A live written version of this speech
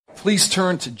please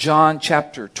turn to John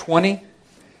chapter 20.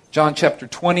 John chapter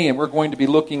 20, and we're going to be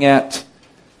looking at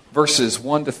verses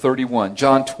 1 to 31.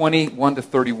 John 20, 1 to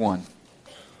 31.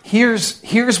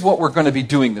 Here's what we're going to be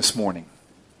doing this morning.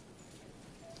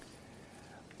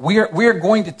 We are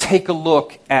going to take a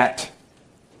look at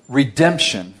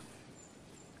redemption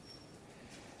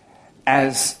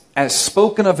as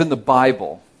spoken of in the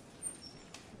Bible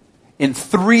in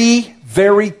three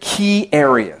very key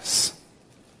areas.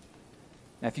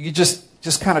 Now, if you could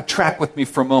just kind of track with me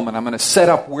for a moment, I'm going to set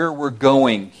up where we're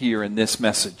going here in this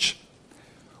message.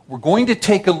 We're going to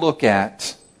take a look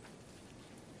at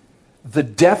the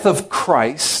death of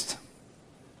Christ,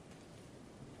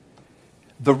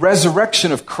 the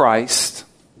resurrection of Christ,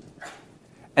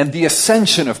 and the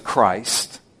ascension of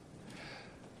Christ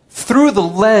through the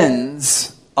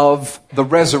lens of the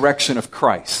resurrection of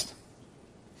Christ.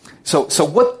 So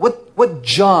what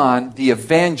John the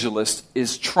evangelist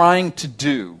is trying to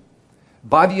do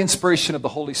by the inspiration of the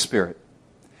Holy Spirit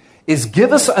is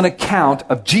give us an account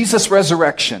of Jesus'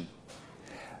 resurrection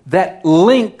that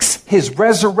links his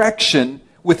resurrection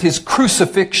with his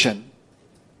crucifixion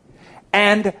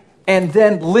and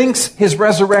then links his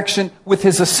resurrection with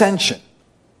his ascension.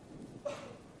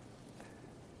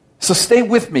 So stay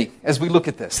with me as we look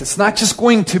at this. It's not just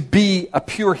going to be a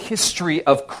pure history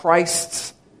of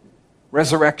Christ's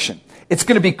resurrection. It's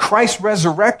going to be Christ's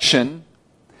resurrection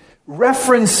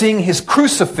referencing his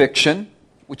crucifixion,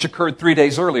 which occurred 3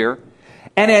 days earlier,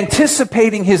 and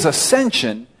anticipating his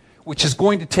ascension, which is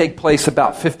going to take place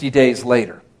about 50 days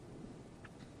later.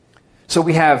 So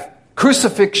we have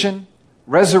crucifixion,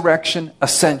 resurrection,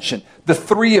 ascension, the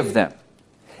three of them.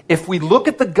 If we look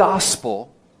at the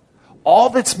gospel, all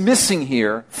that's missing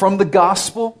here from the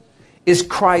gospel is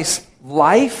Christ's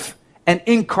life and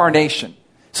incarnation.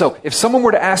 So if someone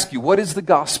were to ask you, what is the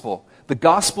gospel? The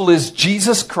gospel is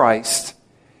Jesus Christ,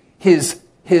 his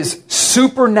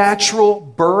supernatural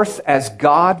birth as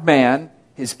God-man,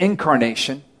 his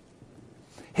incarnation,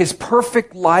 his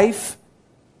perfect life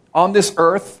on this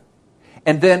earth,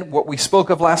 and then what we spoke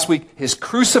of last week, his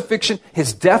crucifixion,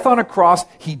 his death on a cross.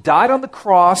 He died on the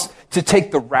cross to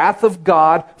take the wrath of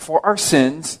God for our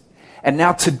sins. And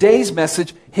now today's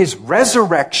message, his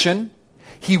resurrection.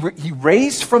 He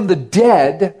raised from the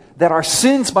dead that our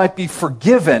sins might be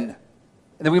forgiven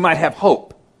and that we might have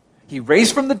hope. He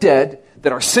raised from the dead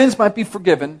that our sins might be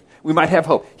forgiven, we might have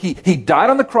hope. He died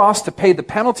on the cross to pay the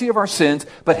penalty of our sins,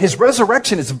 but his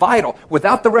resurrection is vital.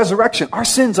 Without the resurrection, our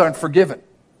sins aren't forgiven.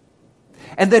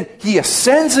 And then he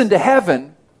ascends into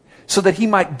heaven so that he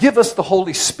might give us the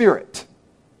Holy Spirit.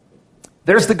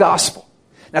 There's the gospel.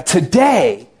 Now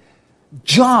today,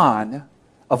 John,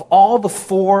 of all the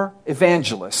four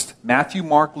evangelists, Matthew,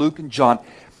 Mark, Luke, and John,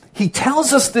 he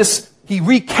tells us this, he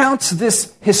recounts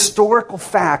this historical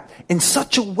fact in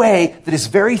such a way that is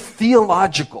very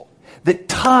theological, that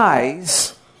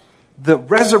ties the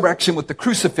resurrection with the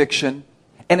crucifixion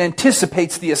and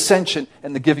anticipates the ascension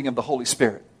and the giving of the Holy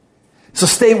Spirit. So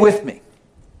stay with me.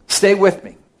 Stay with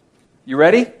me. You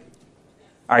ready? All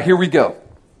right, here we go.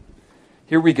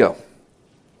 Here we go.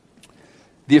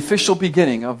 The official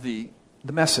beginning of the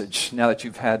message, now that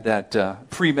you've had that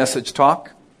pre-message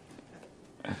talk.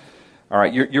 All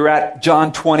right, you're at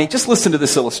John 20. Just listen to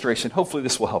this illustration. Hopefully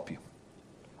this will help you.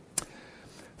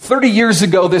 30 years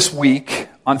ago this week,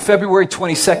 on February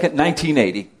 22nd,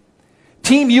 1980,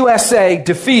 Team USA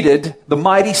defeated the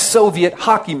mighty Soviet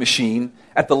hockey machine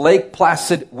at the Lake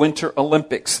Placid Winter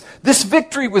Olympics. This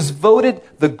victory was voted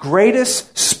the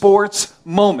greatest sports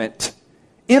moment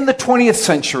in the 20th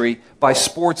century by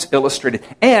Sports Illustrated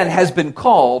and has been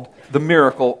called the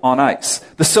Miracle on Ice.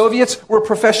 The Soviets were a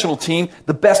professional team,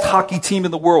 the best hockey team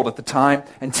in the world at the time,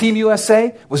 and Team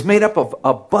USA was made up of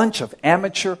a bunch of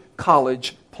amateur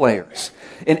college players.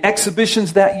 In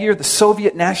exhibitions that year, the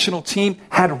Soviet national team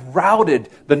had routed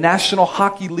the National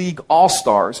Hockey League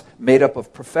All-Stars, made up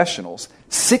of professionals,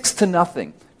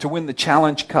 6-0 to win the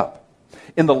Challenge Cup.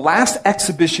 In the last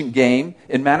exhibition game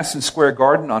in Madison Square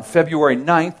Garden on February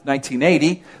 9th,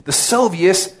 1980, the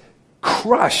Soviets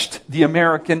crushed the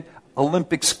American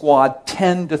Olympic squad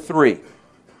 10-3.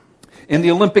 In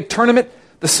the Olympic tournament,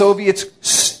 the Soviets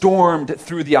stormed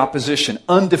through the opposition,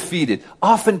 undefeated,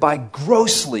 often by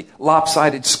grossly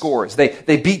lopsided scores.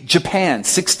 They beat Japan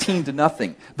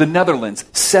 16-0, the Netherlands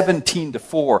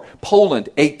 17-4, Poland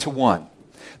 8-1.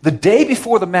 The day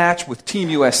before the match with Team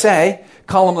USA,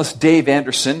 columnist Dave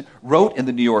Anderson wrote in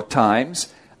the New York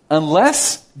Times,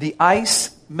 "Unless the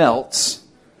ice melts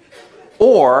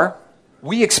or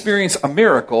we experience a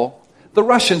miracle, the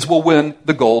Russians will win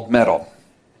the gold medal."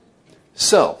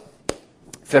 So,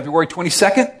 February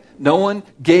 22nd, no one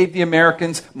gave the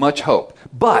Americans much hope.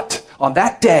 But on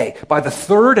that day, by the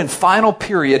third and final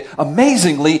period,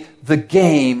 amazingly, the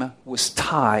game was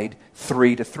tied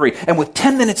 3-3. And with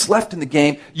 10 minutes left in the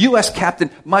game, U.S. captain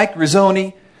Mike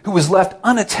Rizzoni, who was left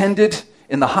unattended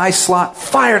in the high slot,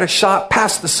 fired a shot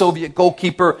past the Soviet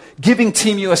goalkeeper, giving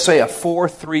Team USA a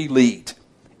 4-3 lead.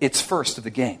 Its first of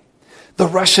the game. The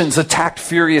Russians attacked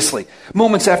furiously.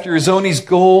 Moments after Rizzoni's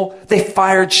goal, they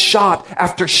fired shot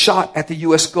after shot at the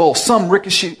U.S. goal, some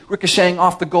ricocheting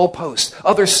off the goalpost,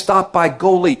 others stopped by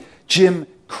goalie Jim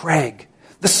Craig.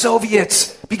 The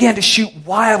Soviets began to shoot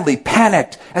wildly,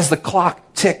 panicked as the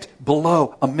clock ticked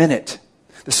below a minute.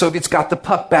 The Soviets got the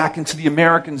puck back into the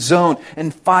American zone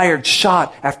and fired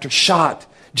shot after shot.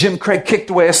 Jim Craig kicked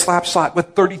away a slap shot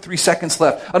with 33 seconds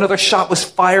left. Another shot was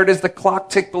fired as the clock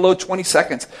ticked below 20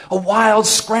 seconds. A wild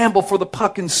scramble for the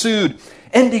puck ensued,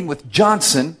 ending with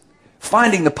Johnson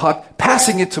finding the puck,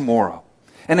 passing it to Morrow.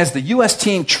 And as the U.S.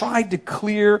 team tried to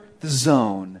clear the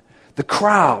zone, the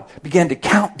crowd began to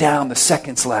count down the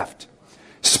seconds left.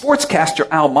 Sportscaster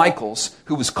Al Michaels,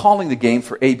 who was calling the game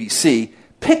for ABC,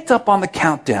 picked up on the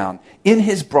countdown in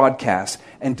his broadcast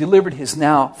and delivered his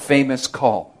now famous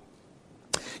call.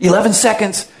 11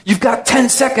 seconds. You've got 10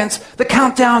 seconds. The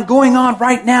countdown going on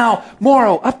right now.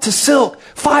 Morrow up to Silk.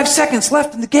 5 seconds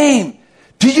left in the game.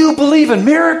 Do you believe in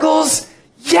miracles?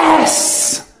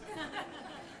 Yes!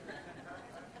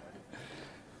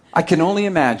 I can only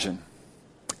imagine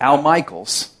Al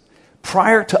Michaels,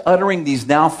 prior to uttering these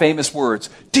now famous words,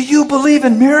 do you believe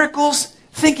in miracles?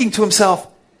 Thinking to himself,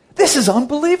 this is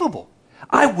unbelievable.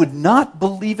 I would not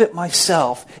believe it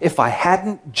myself if I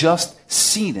hadn't just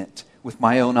seen it with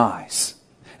my own eyes.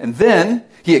 And then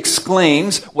he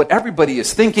exclaims what everybody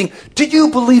is thinking, do you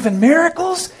believe in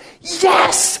miracles?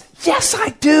 Yes, yes I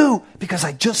do, because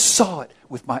I just saw it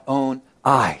with my own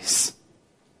eyes.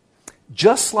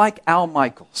 Just like Al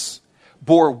Michaels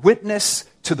bore witness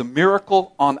to the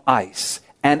miracle on ice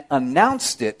and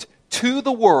announced it to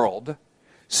the world,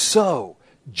 so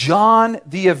John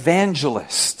the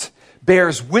Evangelist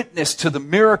bears witness to the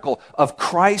miracle of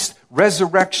Christ's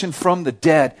resurrection from the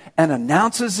dead and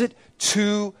announces it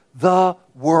to the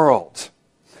world.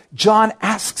 John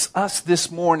asks us this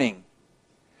morning,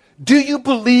 do you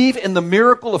believe in the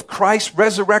miracle of Christ's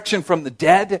resurrection from the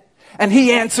dead? And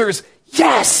he answers,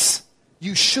 yes,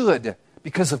 you should,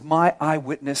 because of my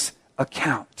eyewitness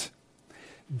account.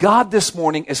 God this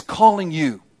morning is calling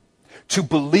you to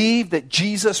believe that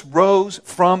Jesus rose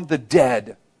from the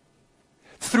dead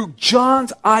through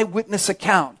John's eyewitness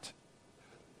account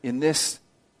in this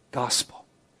gospel.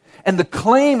 And the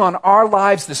claim on our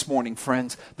lives this morning,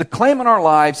 friends, the claim on our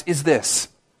lives is this,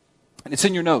 and it's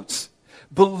in your notes.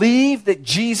 Believe that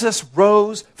Jesus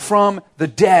rose from the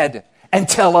dead and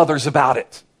tell others about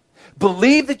it.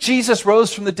 Believe that Jesus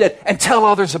rose from the dead and tell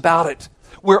others about it.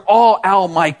 We're all Al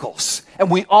Michaels, and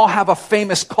we all have a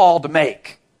famous call to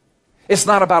make. It's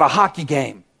not about a hockey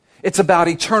game. It's about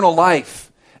eternal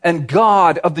life. And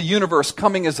God of the universe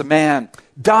coming as a man,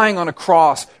 dying on a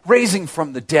cross, raising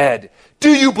from the dead. Do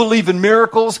you believe in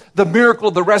miracles? The miracle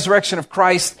of the resurrection of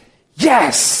Christ?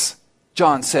 Yes,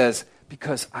 John says,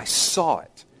 because I saw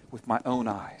it with my own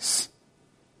eyes.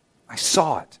 I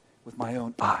saw it with my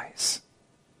own eyes.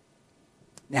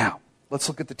 Now, let's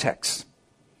look at the text.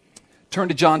 Turn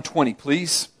to John 20,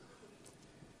 please.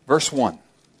 Verse 1.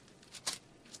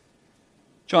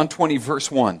 John 20, verse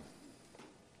 1.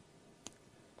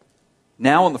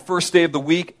 Now on the first day of the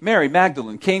week, Mary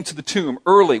Magdalene came to the tomb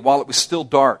early while it was still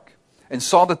dark and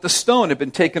saw that the stone had been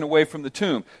taken away from the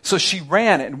tomb. So she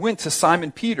ran and went to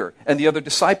Simon Peter and the other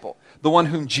disciple, the one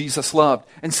whom Jesus loved,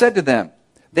 and said to them,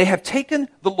 they have taken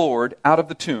the Lord out of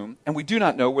the tomb, and we do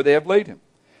not know where they have laid him.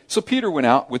 So Peter went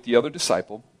out with the other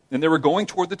disciple, and they were going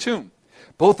toward the tomb.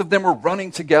 Both of them were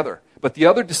running together, but the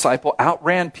other disciple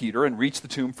outran Peter and reached the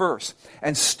tomb first.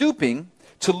 And stooping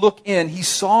to look in, he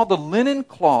saw the linen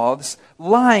cloths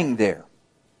lying there,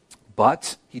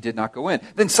 but he did not go in.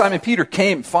 Then Simon Peter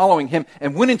came following him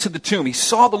and went into the tomb. He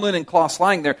saw the linen cloths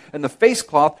lying there, and the face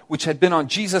cloth which had been on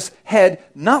Jesus' head,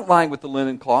 not lying with the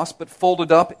linen cloths, but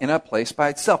folded up in a place by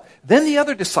itself. Then the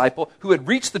other disciple, who had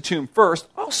reached the tomb first,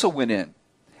 also went in,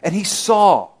 and he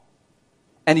saw,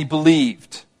 and he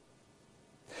believed.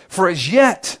 For as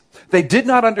yet they did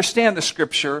not understand the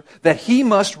scripture that he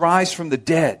must rise from the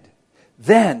dead.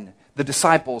 Then the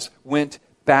disciples went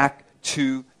back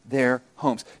to their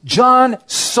homes. John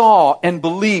saw and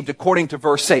believed according to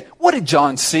verse 8. What did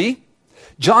John see?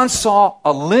 John saw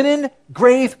a linen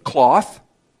grave cloth.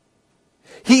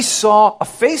 He saw a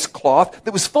face cloth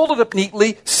that was folded up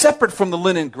neatly, separate from the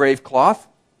linen grave cloth.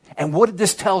 And what did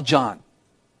this tell John?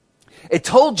 It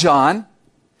told John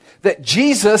that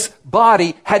Jesus'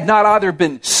 body had not either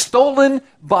been stolen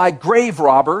by grave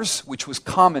robbers, which was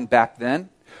common back then,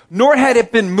 nor had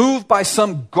it been moved by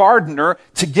some gardener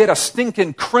to get a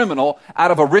stinking criminal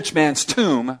out of a rich man's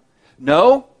tomb.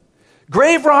 No,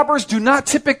 grave robbers do not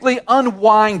typically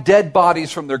unwind dead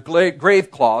bodies from their grave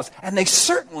cloths, and they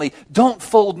certainly don't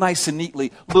fold nice and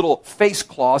neatly little face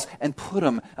cloths and put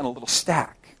them in a little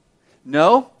stack.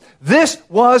 No, this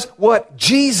was what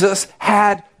Jesus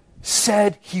had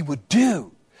said he would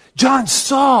do. John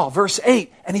saw, verse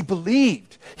 8, and he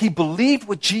believed. He believed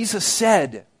what Jesus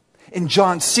said in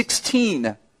John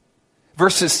 16,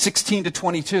 verses 16 to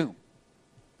 22.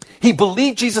 He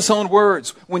believed Jesus' own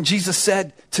words when Jesus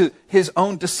said to his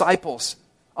own disciples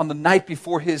on the night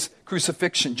before his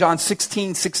crucifixion. John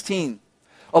 16:16.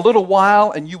 A little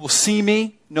while and you will see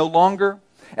me no longer,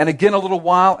 and again a little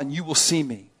while and you will see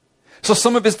me. So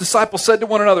some of his disciples said to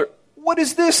one another, what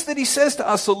is this that he says to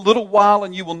us, a little while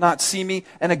and you will not see me,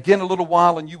 and again a little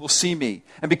while and you will see me?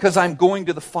 And because I'm going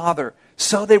to the Father.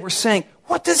 So they were saying,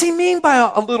 what does he mean by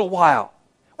a little while?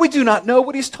 We do not know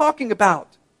what he's talking about.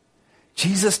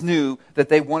 Jesus knew that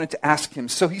they wanted to ask him.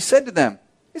 So he said to them,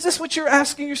 is this what you're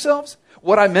asking yourselves?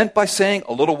 What I meant by saying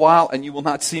a little while and you will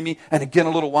not see me, and again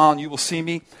a little while and you will see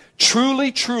me?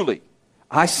 Truly, truly,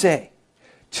 I say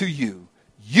to you,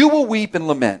 you will weep and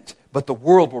lament, but the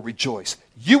world will rejoice.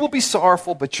 You will be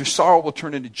sorrowful, but your sorrow will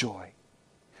turn into joy.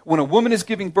 When a woman is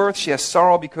giving birth, she has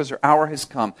sorrow because her hour has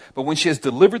come. But when she has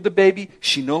delivered the baby,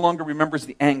 she no longer remembers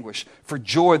the anguish for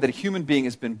joy that a human being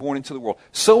has been born into the world.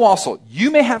 So also, you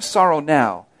may have sorrow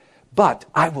now, but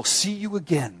I will see you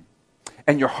again,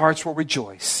 and your hearts will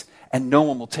rejoice, and no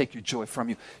one will take your joy from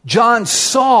you. John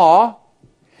saw,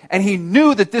 and he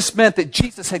knew that this meant that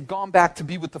Jesus had gone back to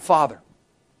be with the Father.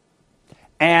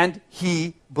 And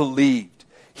he believed.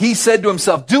 He said to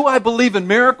himself, do I believe in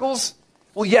miracles?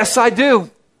 Well, yes, I do.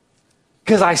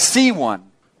 Because I see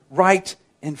one right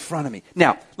in front of me.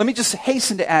 Now, let me just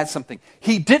hasten to add something.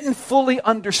 He didn't fully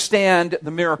understand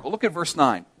the miracle. Look at verse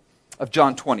 9 of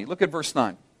John 20. Look at verse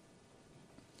 9.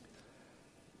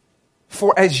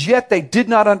 For as yet they did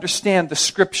not understand the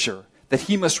scripture that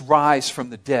he must rise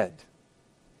from the dead.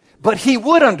 But he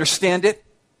would understand it.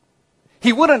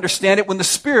 He would understand it when the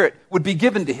Spirit would be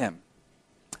given to him.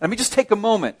 Let me just take a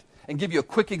moment and give you a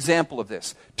quick example of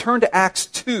this. Turn to Acts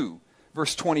 2,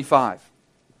 verse 25.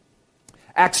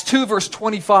 Acts 2, verse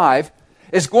 25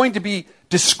 is going to be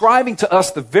describing to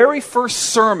us the very first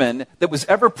sermon that was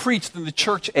ever preached in the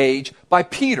church age by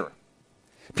Peter.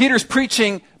 Peter's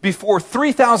preaching before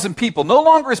 3,000 people. No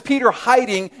longer is Peter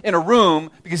hiding in a room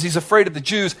because he's afraid of the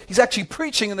Jews. He's actually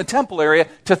preaching in the temple area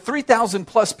to 3,000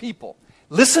 plus people.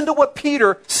 Listen to what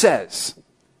Peter says.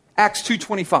 Acts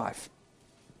 2:25.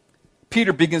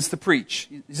 Peter begins to preach.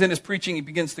 He's in his preaching. He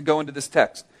begins to go into this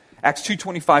text. Acts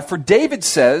 2:25. For David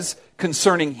says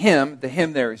concerning him, the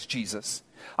him there is Jesus,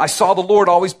 I saw the Lord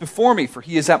always before me, for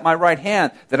he is at my right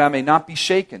hand, that I may not be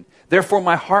shaken. Therefore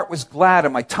my heart was glad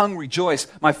and my tongue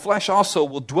rejoiced. My flesh also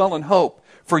will dwell in hope.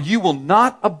 For you will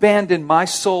not abandon my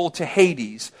soul to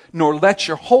Hades, nor let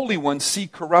your Holy One see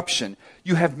corruption.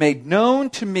 You have made known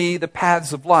to me the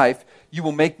paths of life. You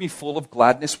will make me full of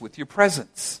gladness with your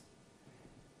presence.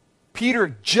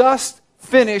 Peter just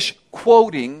finished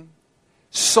quoting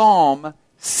Psalm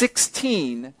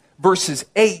 16, verses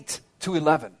 8 to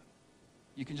 11.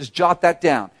 You can just jot that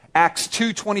down. Acts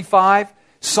 2:25,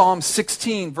 Psalm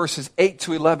 16, verses 8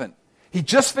 to 11. He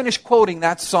just finished quoting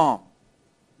that psalm.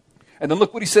 And then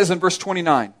look what he says in verse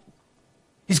 29.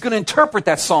 He's going to interpret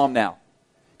that psalm now,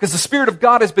 because the Spirit of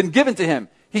God has been given to him.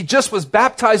 He just was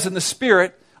baptized in the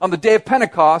Spirit on the day of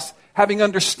Pentecost, having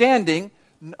understanding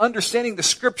the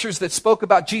scriptures that spoke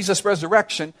about Jesus'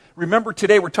 resurrection. Remember,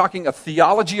 today we're talking a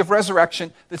theology of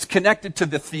resurrection that's connected to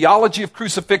the theology of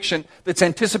crucifixion, that's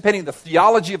anticipating the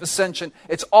theology of ascension.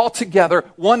 It's all together,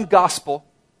 one gospel.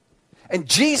 And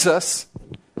Jesus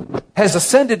has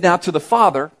ascended now to the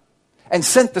Father and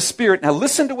sent the Spirit. Now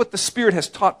listen to what the Spirit has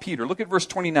taught Peter. Look at verse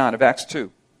 29 of Acts 2.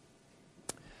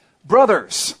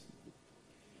 Brothers,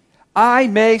 I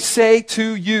may say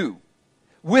to you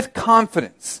with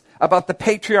confidence about the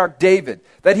patriarch David,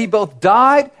 that he both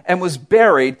died and was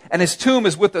buried, and his tomb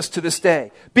is with us to this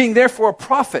day. Being therefore a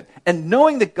prophet, and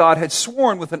knowing that God had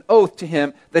sworn with an oath to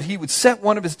him that he would set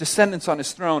one of his descendants on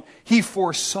his throne, he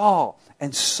foresaw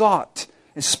and sought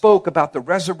and spoke about the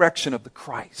resurrection of the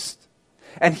Christ.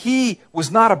 And he was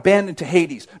not abandoned to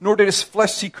Hades, nor did his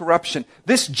flesh see corruption.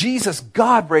 This Jesus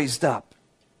God raised up.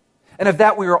 And of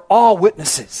that we are all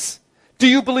witnesses. Do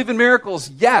you believe in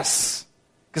miracles? Yes,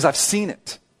 because I've seen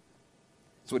it.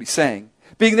 That's what he's saying.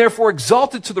 Being therefore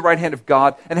exalted to the right hand of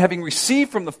God, and having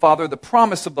received from the Father the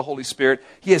promise of the Holy Spirit,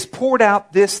 he has poured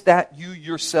out this that you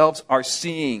yourselves are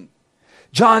seeing.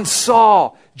 John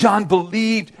saw, John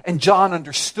believed, and John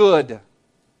understood.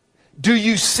 Do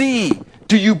you see?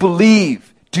 Do you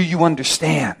believe? Do you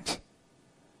understand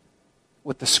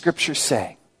what the Scriptures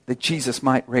say that Jesus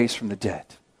might raise from the dead?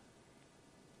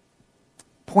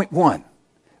 Point one,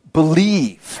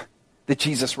 believe that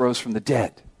Jesus rose from the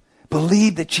dead.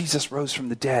 Believe that Jesus rose from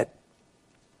the dead.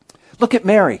 Look at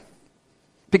Mary,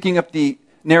 picking up the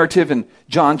narrative in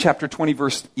John chapter 20,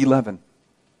 verse 11.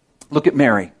 Look at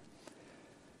Mary.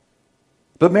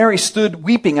 But Mary stood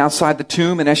weeping outside the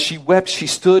tomb, and as she wept, she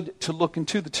stood to look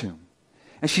into the tomb.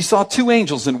 And she saw two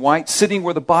angels in white sitting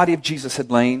where the body of Jesus had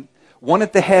lain, one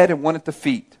at the head and one at the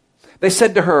feet. They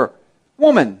said to her,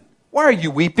 "Woman, why are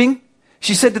you weeping?"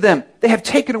 She said to them, "They have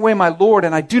taken away my Lord,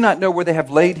 and I do not know where they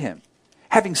have laid him."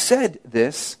 Having said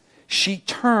this, she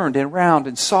turned around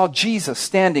and saw Jesus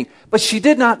standing, but she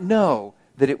did not know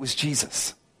that it was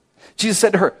Jesus. Jesus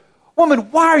said to her,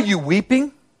 "Woman, why are you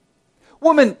weeping?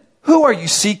 Woman, who are you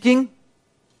seeking?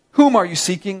 Whom are you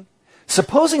seeking?"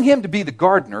 Supposing him to be the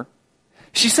gardener,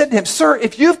 she said to him, "Sir,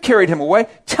 if you've carried him away,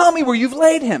 tell me where you've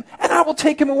laid him, and I will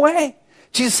take him away."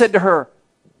 Jesus said to her,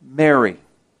 "Mary."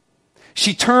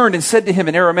 She turned and said to him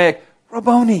in Aramaic,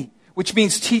 "Rabboni," which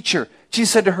means teacher.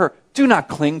 Jesus said to her, "Do not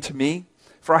cling to me,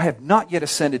 for I have not yet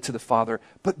ascended to the Father,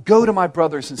 but go to my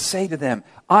brothers and say to them,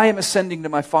 I am ascending to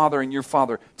my Father and your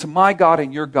Father, to my God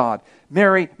and your God."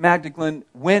 Mary Magdalene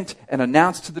went and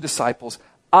announced to the disciples,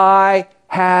 "I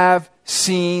have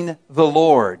seen the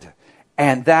Lord,"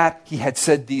 and that he had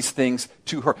said these things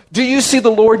to her. Do you see the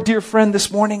Lord, dear friend,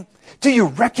 this morning? Do you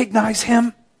recognize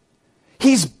him?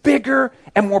 He's bigger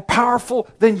and more powerful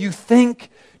than you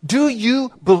think. Do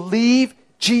you believe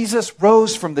Jesus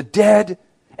rose from the dead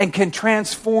and can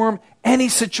transform any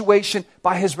situation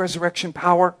by his resurrection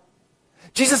power?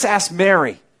 Jesus asked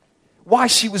Mary why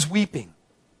she was weeping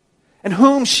and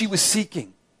whom she was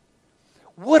seeking.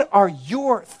 What are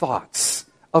your thoughts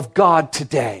of God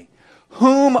today?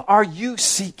 Whom are you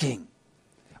seeking?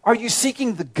 Are you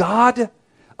seeking the God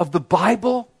of the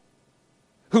Bible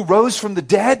who rose from the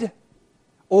dead,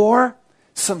 or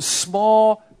some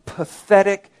small,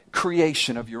 pathetic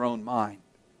creation of your own mind?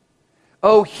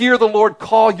 Oh, hear the Lord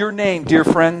call your name, dear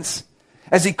friends,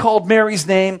 as he called Mary's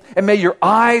name, and may your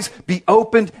eyes be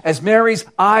opened as Mary's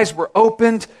eyes were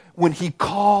opened when he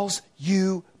calls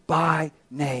you by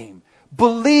name.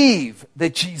 Believe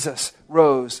that Jesus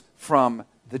rose from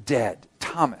the dead.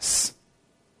 Thomas,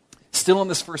 still on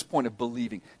this first point of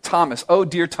believing. Thomas, oh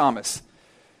dear Thomas,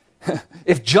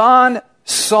 if John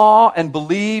saw and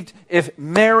believed, if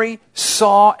Mary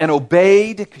saw and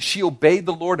obeyed, because she obeyed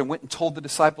the Lord and went and told the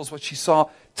disciples what she saw,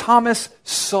 Thomas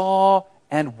saw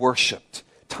and worshiped.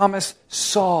 Thomas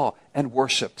saw and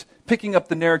worshiped. Picking up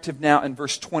the narrative now in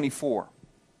verse 24.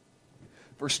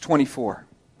 Verse 24.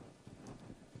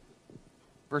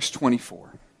 Verse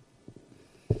 24.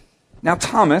 Now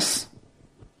Thomas,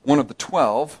 one of the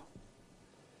 12,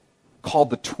 called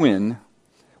the twin,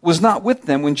 was not with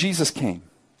them when Jesus came.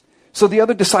 So the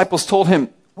other disciples told him,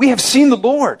 "We have seen the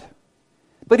Lord."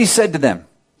 But he said to them,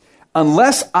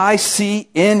 "Unless I see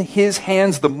in his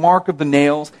hands the mark of the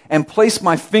nails, and place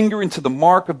my finger into the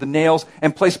mark of the nails,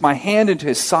 and place my hand into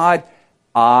his side,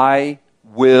 I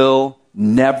will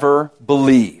never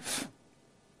believe."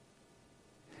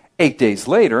 8 days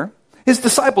later, his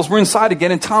disciples were inside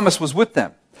again, and Thomas was with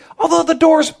them. Although the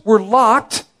doors were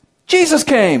locked, Jesus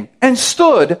came and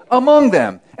stood among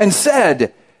them and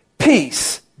said,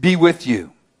 "Peace be with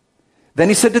you." Then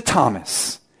he said to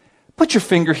Thomas, "Put your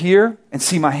finger here and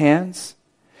see my hands.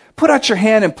 Put out your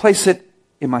hand and place it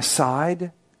in my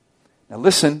side." Now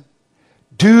listen,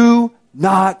 do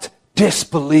not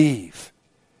disbelieve,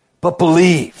 but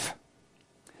believe.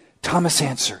 Thomas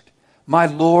answered, "My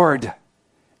Lord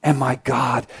and my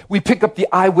God." We pick up the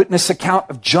eyewitness account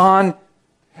of John.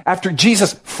 After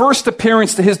Jesus' first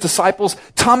appearance to his disciples,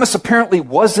 Thomas apparently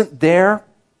wasn't there.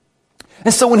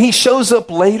 And so when he shows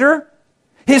up later,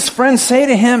 his friends say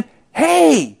to him,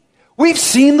 "Hey, we've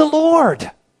seen the Lord."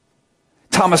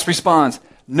 Thomas responds,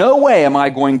 "No way am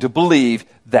I going to believe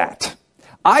that.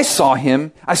 I saw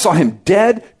him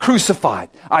dead, crucified.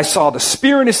 I saw the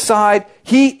spear in his side.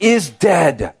 He is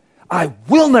dead. I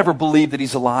will never believe that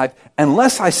he's alive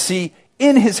unless I see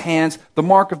in his hands the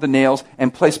mark of the nails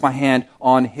and place my hand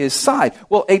on his side."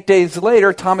 Well, 8 days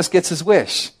later, Thomas gets his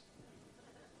wish.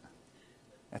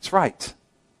 That's right.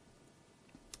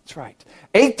 That's right.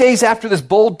 8 days after this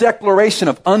bold declaration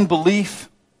of unbelief,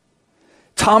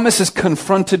 Thomas is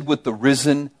confronted with the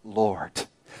risen Lord.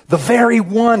 the very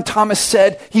one Thomas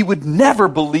said he would never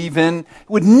believe in,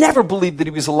 would never believe that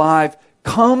he was alive,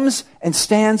 comes and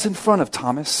stands in front of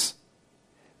Thomas,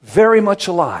 very much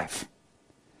alive,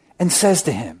 and says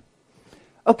to him,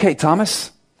 okay,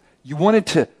 Thomas, you wanted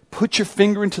to put your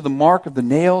finger into the mark of the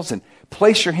nails and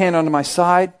place your hand onto my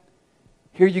side?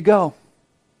 Here you go.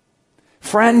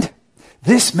 Friend,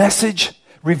 this message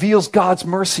reveals God's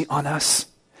mercy on us.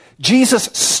 Jesus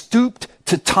stooped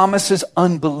to Thomas's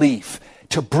unbelief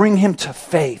to bring him to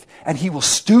faith, and he will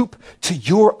stoop to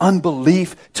your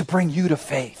unbelief to bring you to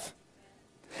faith.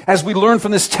 As we learn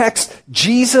from this text,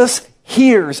 Jesus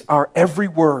hears our every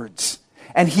words,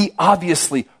 and he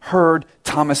obviously heard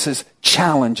Thomas's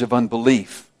challenge of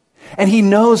unbelief. And he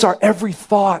knows our every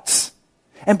thoughts,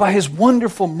 and by his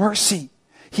wonderful mercy,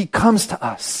 he comes to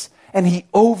us, and he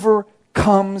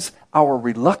overcomes our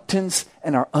reluctance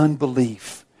and our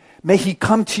unbelief. May he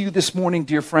come to you this morning,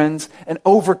 dear friends, and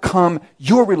overcome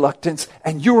your reluctance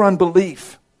and your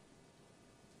unbelief.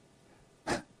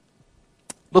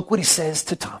 Look what he says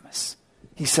to Thomas.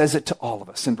 He says it to all of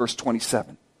us in verse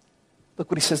 27.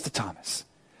 Look what he says to Thomas.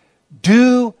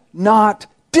 Do not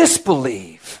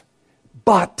disbelieve,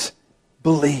 but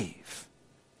believe.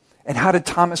 And how did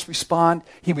Thomas respond?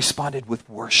 He responded with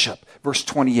worship. Verse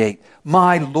 28,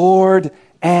 my Lord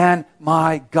and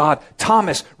my God.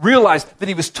 Thomas realized that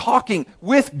he was talking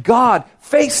with God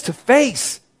face to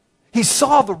face. He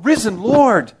saw the risen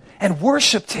Lord and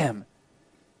worshiped him.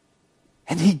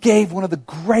 And he gave one of the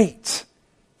great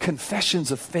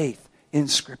confessions of faith in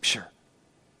Scripture.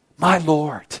 My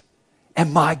Lord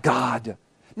and my God.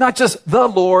 Not just the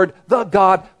Lord, the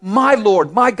God, my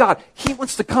Lord, my God. He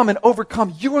wants to come and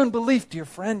overcome your unbelief, dear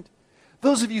friend.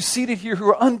 Those of you seated here who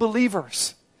are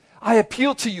unbelievers, I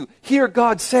appeal to you, hear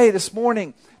God say this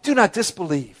morning, do not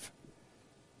disbelieve,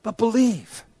 but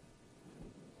believe.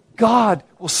 God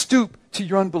will stoop to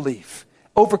your unbelief.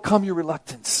 Overcome your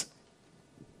reluctance.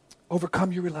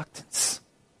 Overcome your reluctance.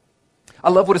 I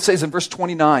love what it says in verse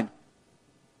 29.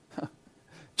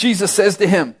 Jesus says to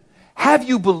him, have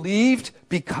you believed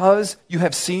because you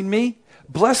have seen me?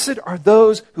 Blessed are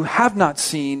those who have not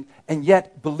seen and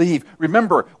yet believe.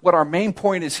 Remember what our main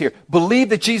point is here. Believe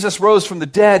that Jesus rose from the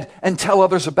dead and tell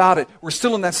others about it. We're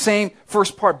still in that same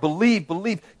first part. Believe,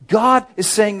 believe. God is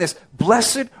saying this.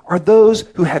 Blessed are those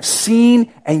who have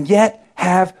seen and yet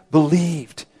have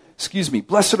believed.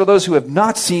 Blessed are those who have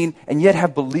not seen and yet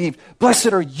have believed.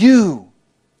 Blessed are you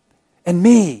and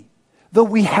me, though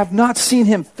we have not seen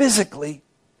him physically,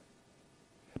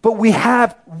 but we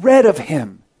have read of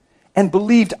him and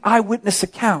believed eyewitness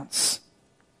accounts.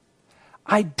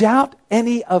 I doubt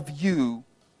any of you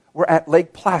were at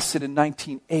Lake Placid in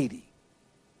 1980,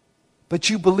 but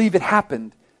you believe it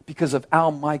happened because of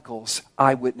Al Michaels'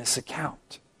 eyewitness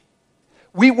account.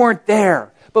 We weren't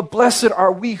there, but blessed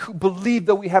are we who believe,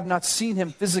 though we have not seen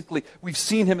him physically. We've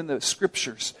seen him in the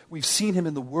Scriptures. We've seen him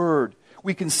in the Word.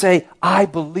 We can say, I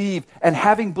believe, and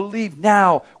having believed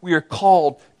now, we are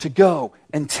called to go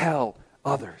and tell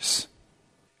others.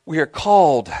 We are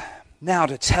called now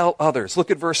to tell others. Look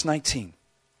at verse 19.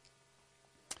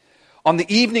 On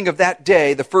the evening of that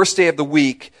day, the first day of the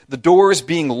week, the doors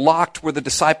being locked where the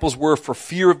disciples were for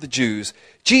fear of the Jews,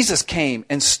 Jesus came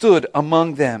and stood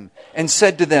among them and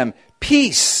said to them,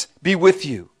 peace be with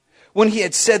you. When he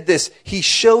had said this, he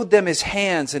showed them his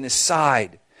hands and his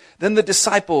side. Then the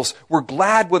disciples were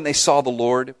glad when they saw the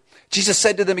Lord. Jesus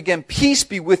said to them again, peace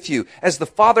be with you. As the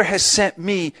Father has sent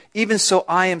me, even so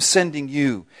I am sending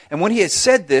you. And when he had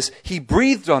said this, he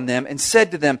breathed on them and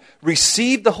said to them,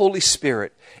 receive the Holy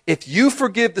Spirit. If you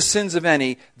forgive the sins of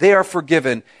any, they are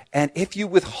forgiven. And if you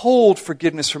withhold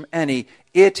forgiveness from any,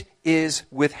 it is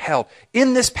withheld.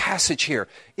 In this passage here,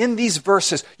 in these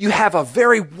verses, you have a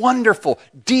very wonderful,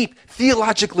 deep,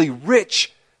 theologically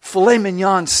rich filet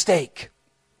mignon steak.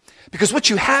 Because what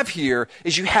you have here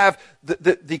is you have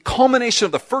the culmination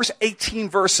of the first 18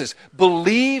 verses.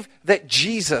 Believe that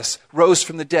Jesus rose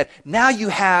from the dead. Now you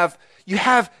have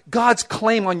God's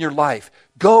claim on your life.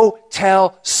 Go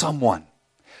tell someone.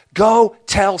 Go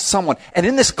tell someone. And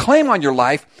in this claim on your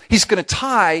life, he's going to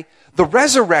tie the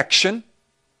resurrection,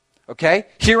 okay?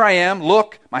 Here I am,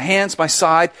 look, my hands, my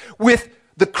side, with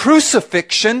the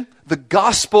crucifixion, the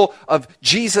gospel of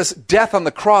Jesus' death on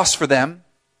the cross for them,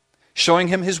 showing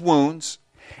him his wounds.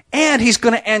 And he's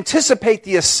going to anticipate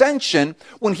the ascension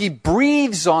when he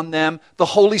breathes on them the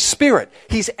Holy Spirit.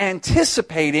 He's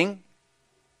anticipating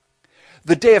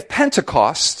the day of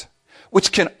Pentecost,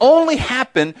 which can only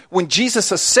happen when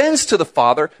Jesus ascends to the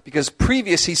Father, because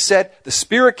previous he said, the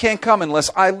Spirit can't come unless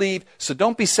I leave, so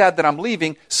don't be sad that I'm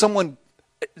leaving. Someone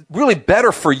really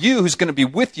better for you, who's going to be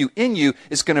with you, in you,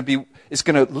 is going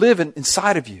to live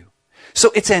inside of you.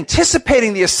 So it's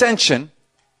anticipating the ascension.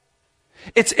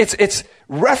 It's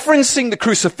referencing the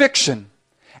crucifixion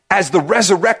as the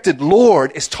resurrected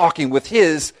Lord is talking with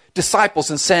his disciples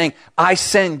and saying, I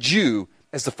send you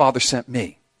as the Father sent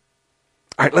me.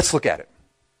 All right, let's look at it.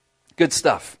 Good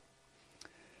stuff.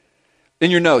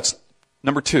 In your notes,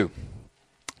 number 2.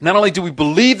 Not only do we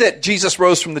believe that Jesus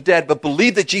rose from the dead, but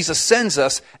believe that Jesus sends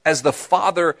us as the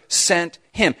Father sent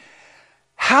him.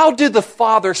 How did the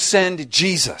Father send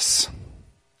Jesus?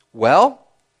 Well,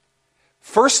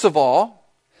 first of all,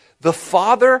 the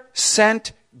Father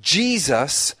sent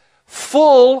Jesus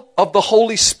full of the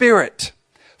Holy Spirit.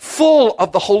 Full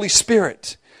of the Holy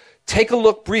Spirit. Take a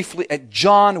look briefly at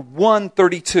John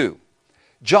 1:32.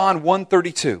 John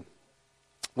 1:32.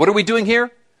 What are we doing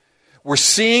here? We're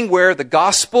seeing where the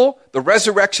gospel, the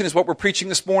resurrection is what we're preaching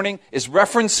this morning, is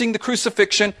referencing the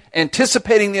crucifixion,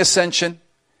 anticipating the ascension.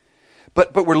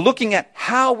 But we're looking at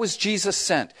how was Jesus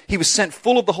sent. He was sent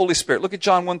full of the Holy Spirit. Look at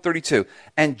John 1:32.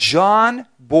 And John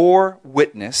bore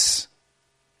witness,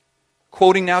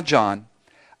 quoting now John,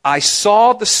 I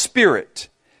saw the Spirit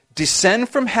descend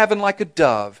from heaven like a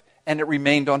dove, and it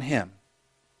remained on him.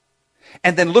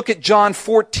 And then look at John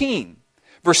 14,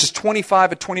 verses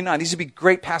 25 and 29. These would be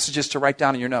great passages to write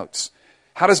down in your notes.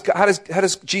 How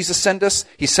does Jesus send us?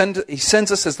 He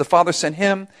sends us as the Father sent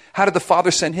him. How did the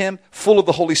Father send him? Full of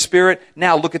the Holy Spirit.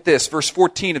 Now look at this, verse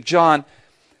 14 of John,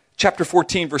 chapter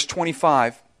 14, verse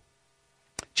 25.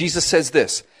 Jesus says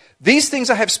this, these things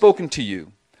I have spoken to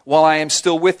you while I am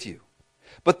still with you.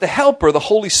 But the Helper, the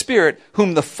Holy Spirit,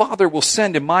 whom the Father will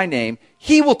send in my name,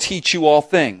 he will teach you all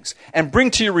things and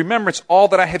bring to your remembrance all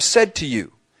that I have said to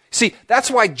you. See, that's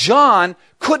why John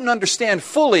couldn't understand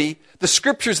fully the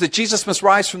scriptures that Jesus must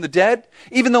rise from the dead.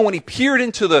 Even though when he peered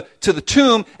into the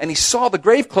tomb and he saw the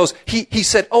grave clothes, he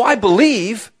said, oh, I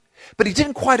believe, but he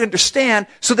didn't quite understand.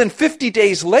 So then 50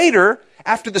 days later,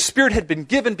 after the Spirit had been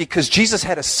given because Jesus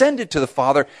had ascended to the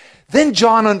Father, then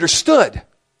John understood.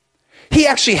 He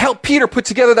actually helped Peter put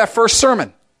together that first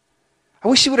sermon. I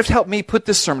wish he would have helped me put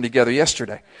this sermon together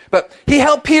yesterday. But he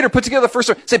helped Peter put together the first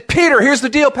sermon. He said, Peter, here's the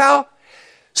deal, pal.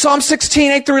 Psalm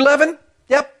 16, 8 through 11.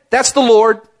 Yep, that's the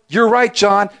Lord. You're right,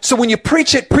 John. So when you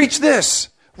preach it, preach this.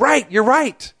 Right, you're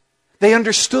right. They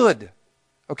understood.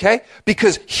 Okay?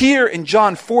 Because here in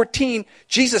John 14,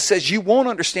 Jesus says you won't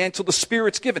understand until the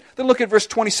Spirit's given. Then look at verse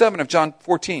 27 of John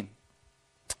 14.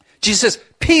 Jesus says,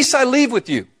 peace I leave with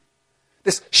you.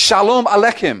 This shalom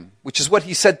aleichem, which is what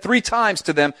he said 3 times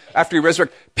to them after he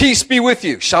resurrected. Peace be with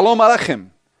you. Shalom aleichem.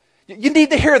 You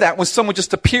need to hear that when someone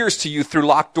just appears to you through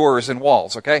locked doors and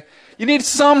walls, okay? You need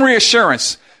some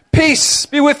reassurance. Peace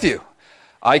be with you.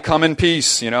 I come in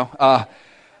peace,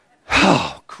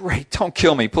 oh, great. Don't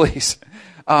kill me, please.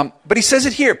 But he says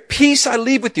it here. Peace I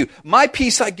leave with you. My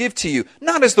peace I give to you.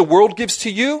 Not as the world gives to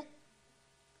you.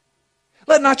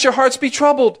 Let not your hearts be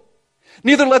troubled.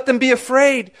 Neither let them be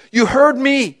afraid. You heard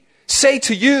me say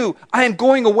to you, I am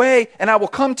going away and I will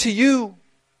come to you.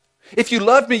 If you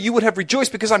loved me, you would have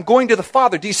rejoiced because I'm going to the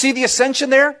Father. Do you see the ascension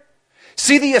there?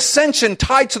 See the ascension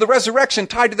tied to the resurrection,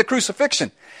 tied to the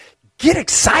crucifixion. Get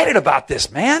excited about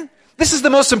this, man. This is the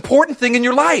most important thing in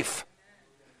your life.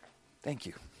 Thank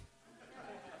you.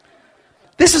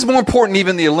 This is more important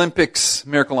even the Olympics,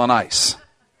 Miracle on Ice.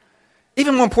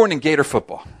 Even more important than Gator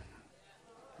football.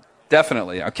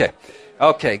 Definitely.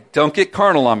 Okay, don't get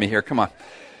carnal on me here. Come on.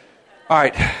 All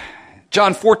right.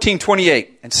 John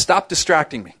 14:28. And stop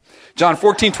distracting me. John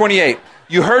 14:28.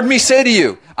 You heard me say to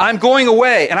you, I'm going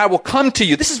away and I will come to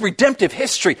you. This is redemptive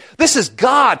history. This is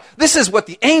God. This is what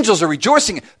the angels are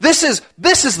rejoicing in. This is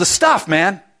the stuff,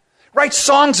 man. Write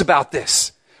songs about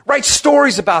this. Write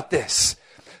stories about this.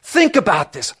 Think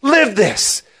about this. Live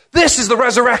this. This is the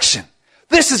resurrection.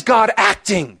 This is God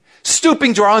acting,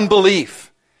 stooping to our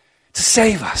unbelief to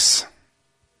save us.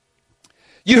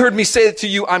 You heard me say to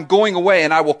you, I'm going away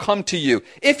and I will come to you.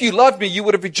 If you loved me, you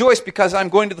would have rejoiced because I'm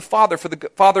going to the Father, for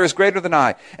the Father is greater than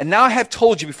I. And now I have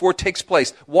told you before it takes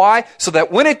place. Why? So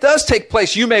that when it does take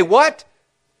place, you may what?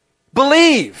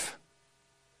 Believe.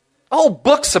 Oh,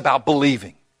 books about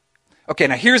believing. Okay,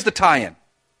 now here's the tie-in.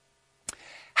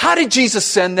 How did Jesus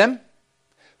send them?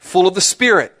 Full of the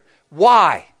Spirit.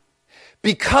 Why?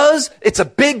 Because it's a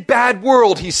big, bad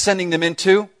world he's sending them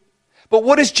into. But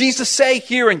what does Jesus say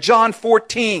here in John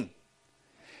 14?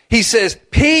 He says,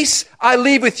 peace I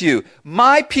leave with you.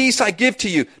 My peace I give to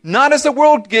you. Not as the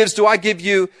world gives do I give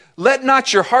you. Let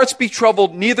not your hearts be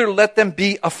troubled, neither let them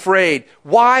be afraid.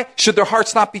 Why should their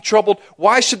hearts not be troubled?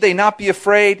 Why should they not be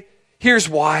afraid? Here's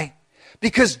why.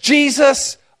 Because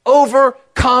Jesus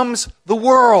overcomes the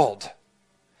world.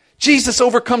 Jesus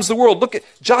overcomes the world.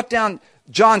 Jot down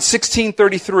John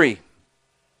 16:33.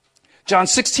 John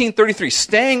 16:33,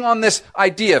 staying on this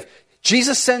idea of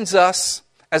Jesus sends us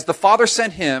as the Father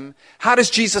sent him. How does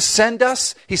Jesus send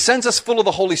us? He sends us full of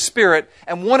the Holy Spirit.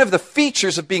 And one of the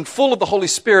features of being full of the Holy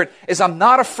Spirit is I'm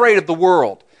not afraid of the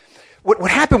world.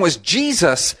 What happened was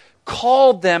Jesus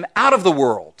called them out of the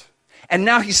world. And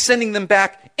now he's sending them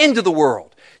back into the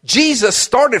world. Jesus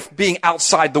started being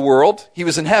outside the world. He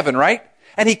was in heaven, right?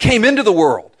 And he came into the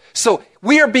world. So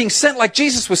we are being sent like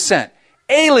Jesus was sent.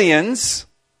 Aliens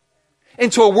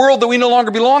into a world that we no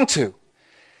longer belong to.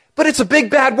 But it's a big,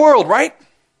 bad world, right?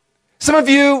 Some of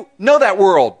you know that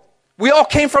world. We all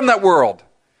came from that world.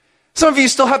 Some of you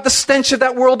still have the stench of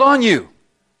that world on you.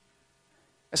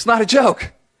 It's not a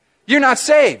joke. You're not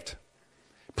saved.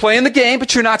 Playing the game,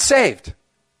 but you're not saved.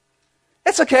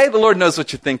 It's okay. The Lord knows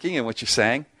what you're thinking and what you're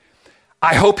saying.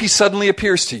 I hope he suddenly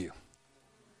appears to you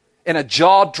in a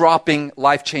jaw-dropping,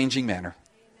 life-changing manner.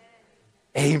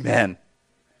 Amen.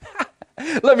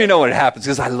 Let me know when it happens,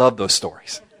 because I love those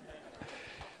stories.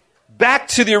 Back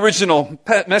to the original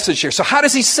message here. So how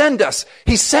does he send us?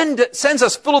 He sends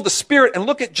us full of the Spirit. And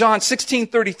look at John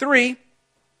 16:33.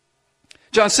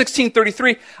 John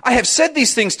 16:33. I have said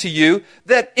these things to you,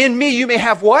 that in me you may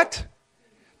have what?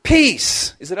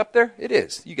 Peace. Is it up there? It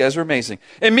is. You guys are amazing.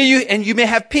 In me you may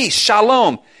have peace.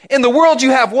 Shalom. In the world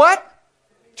you have what?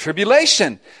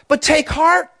 Tribulation. But take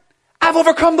heart. I've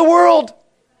overcome the world.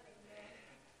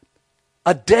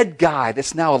 A dead guy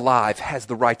that's now alive has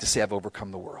the right to say, I've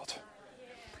overcome the world.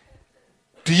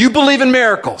 Do you believe in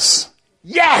miracles?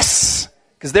 Yes!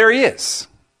 Because there he is.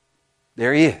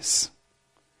 There he is.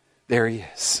 There he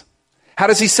is. How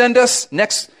does he send us?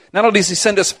 Next, not only does he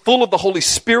send us full of the Holy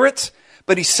Spirit,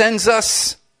 but he sends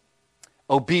us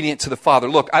obedient to the Father.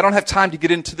 Look, I don't have time to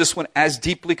get into this one as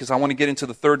deeply because I want to get into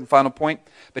the third and final point.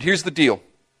 But here's the deal.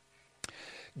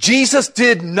 Jesus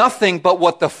did nothing but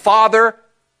what the Father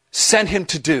sent him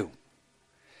to do.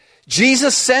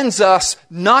 Jesus sends us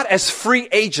not as free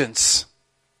agents,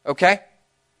 okay?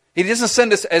 He doesn't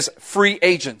send us as free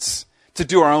agents to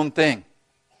do our own thing.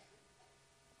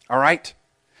 All right?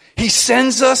 He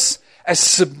sends us as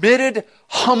submitted,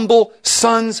 humble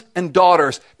sons and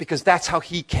daughters because that's how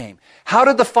he came. How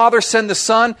did the Father send the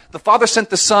Son? The Father sent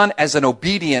the Son as an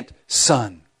obedient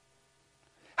son.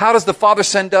 How does the Father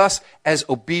send us? As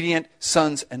obedient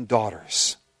sons and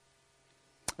daughters.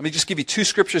 Let me just give you two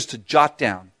scriptures to jot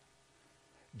down.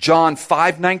 John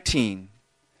 5:19,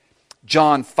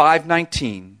 John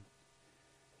 5:19,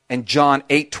 and John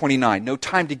 8:29. No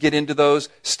time to get into those.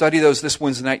 Study those this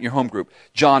Wednesday night in your home group.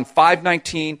 John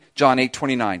 5:19, John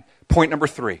 8:29. Point number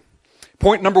 3.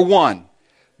 Point number 1.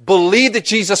 Believe that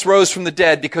Jesus rose from the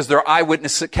dead because they're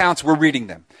eyewitness accounts. We're reading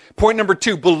them. Point number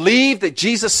 2. Believe that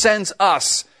Jesus sends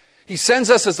us. He sends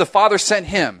us as the Father sent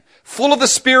him. Full of the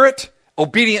Spirit,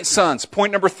 obedient sons.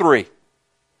 Point number 3.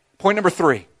 Point number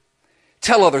 3.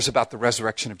 Tell others about the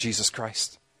resurrection of Jesus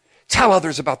Christ. Tell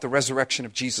others about the resurrection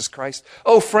of Jesus Christ.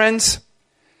 Oh, friends,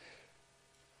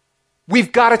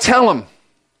 we've got to tell them.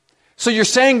 So you're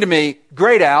saying to me,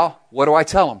 great, Al, what do I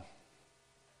tell them?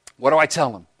 What do I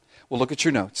tell them? Well, look at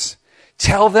your notes.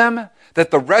 Tell them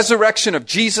that the resurrection of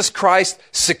Jesus Christ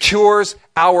secures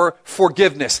our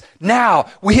forgiveness. Now,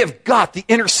 we have got the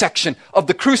intersection of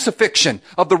the crucifixion,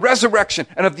 of the resurrection,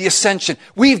 and of the ascension.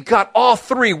 We've got all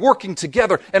three working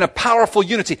together in a powerful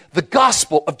unity. The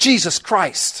gospel of Jesus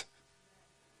Christ.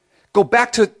 Go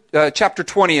back to chapter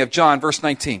 20 of John, verse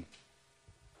 19.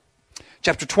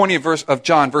 Chapter 20 of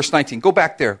John, verse 19. Go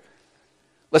back there.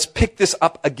 Let's pick this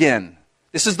up again.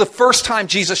 This is the first time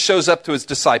Jesus shows up to his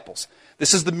disciples.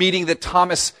 This is the meeting that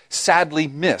Thomas sadly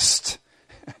missed,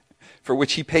 for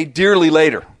which he paid dearly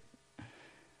later.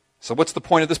 So what's the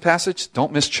point of this passage?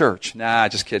 Don't miss church. Nah,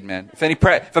 just kidding, man.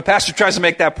 If a pastor tries to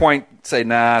make that point, say,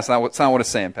 nah, it's not what it's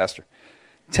saying, pastor.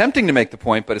 Tempting to make the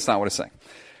point, but it's not what it's saying.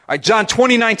 All right, John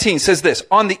 20:19 says this.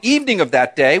 On the evening of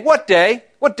that day, what day?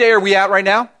 What day are we at right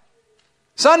now?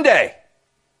 Sunday.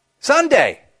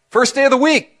 Sunday. First day of the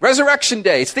week, resurrection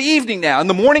day. It's the evening now. In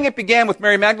the morning it began with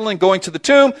Mary Magdalene going to the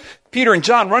tomb, Peter and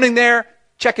John running there,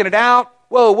 checking it out.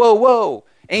 Whoa, whoa, whoa.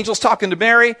 Angels talking to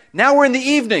Mary. Now we're in the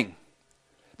evening.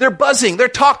 They're buzzing. They're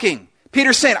talking.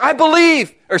 Peter's saying, I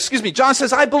believe. John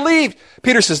says, I believe.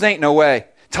 Peter says, there ain't no way.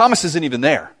 Thomas isn't even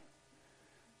there.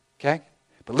 Okay?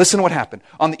 But listen to what happened.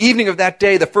 On the evening of that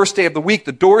day, the first day of the week,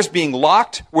 the doors being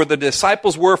locked where the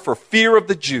disciples were for fear of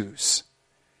the Jews.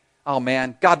 Oh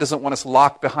man, God doesn't want us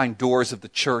locked behind doors of the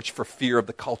church for fear of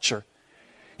the culture.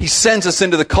 He sends us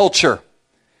into the culture.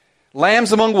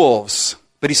 Lambs among wolves.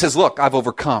 But he says, look, I've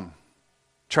overcome.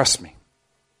 Trust me.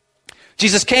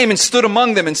 Jesus came and stood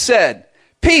among them and said,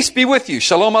 Peace be with you.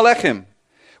 Shalom Aleichem.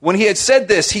 When he had said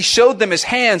this, he showed them his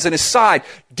hands and his side.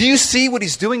 Do you see what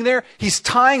he's doing there? He's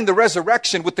tying the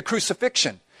resurrection with the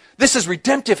crucifixion. This is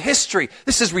redemptive history.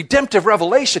 This is redemptive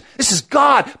revelation. This is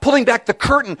God pulling back the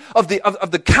curtain of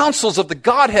the counsels of the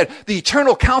Godhead, the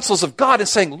eternal counsels of God, and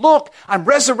saying, look, I'm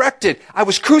resurrected. I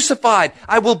was crucified.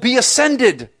 I will be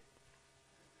ascended.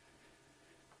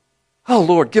 Oh,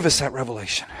 Lord, give us that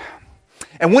revelation.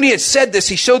 And when he had said this,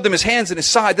 he showed them his hands and his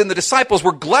side. Then the disciples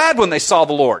were glad when they saw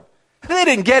the Lord. They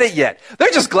didn't get it yet.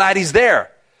 They're just glad he's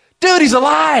there. Dude, he's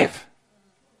alive.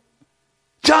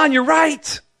 John, you're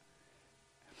right.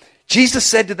 Jesus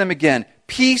said to them again,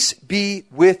 peace be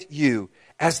with you.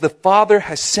 As the Father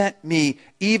has sent me,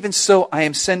 even so I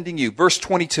am sending you. Verse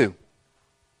 22.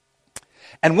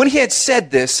 And when he had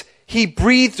said this, he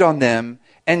breathed on them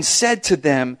and said to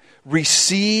them,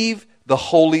 receive the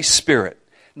Holy Spirit.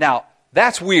 Now,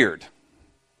 that's weird.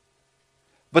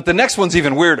 But the next one's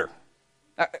even weirder.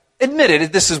 Admit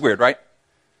it, this is weird, right?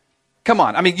 Come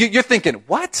on. I mean, you're thinking,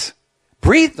 what?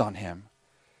 Breathed on him?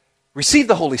 Receive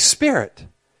the Holy Spirit?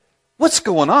 What's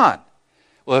going on?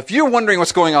 Well, if you're wondering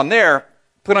what's going on there,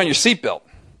 put on your seatbelt.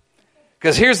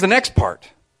 Because here's the next part.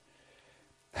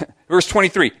 Verse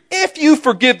 23. If you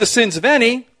forgive the sins of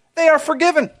any, they are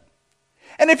forgiven.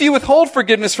 And if you withhold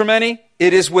forgiveness from any,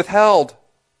 it is withheld.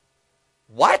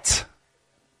 What?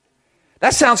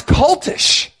 That sounds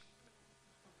cultish.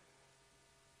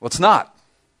 Well, it's not.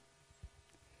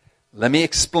 Let me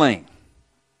explain.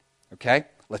 Okay?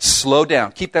 Let's slow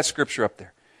down. Keep that scripture up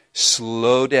there.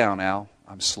 Slow down, Al.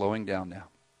 I'm slowing down now.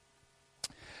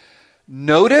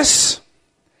 Notice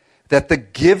that the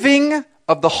giving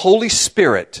of the Holy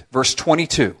Spirit, verse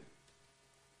 22,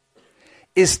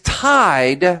 is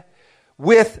tied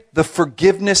with the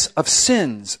forgiveness of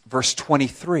sins, verse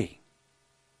 23.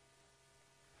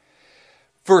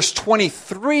 Verse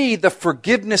 23, the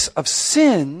forgiveness of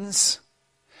sins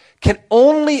can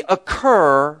only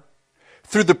occur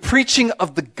through the preaching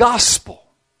of the gospel,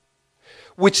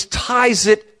 which ties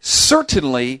it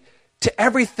certainly to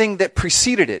everything that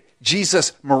preceded it.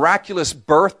 Jesus' miraculous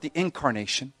birth, the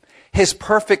incarnation, his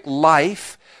perfect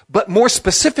life, but more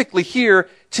specifically here,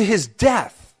 to his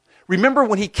death. Remember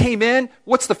when he came in,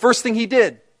 what's the first thing he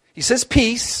did? He says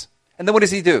peace, and then what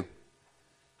does he do?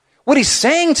 What he's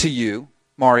saying to you,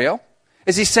 Mario,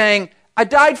 is he's saying, I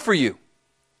died for you.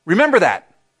 Remember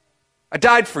that. I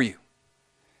died for you.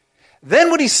 Then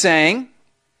what he's saying,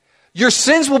 your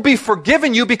sins will be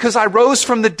forgiven you because I rose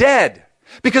from the dead.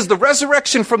 Because the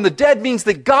resurrection from the dead means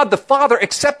that God the Father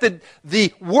accepted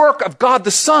the work of God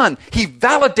the Son. He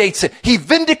validates it. He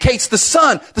vindicates the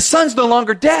Son. The Son's no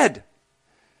longer dead.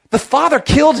 The Father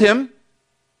killed him.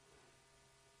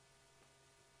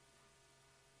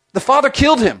 The Father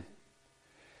killed him.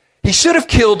 He should have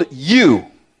killed you,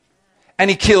 and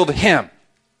he killed him.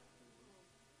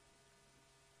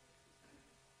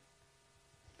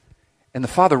 And the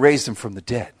Father raised him from the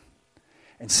dead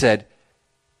and said,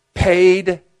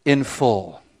 paid in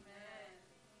full.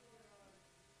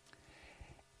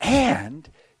 And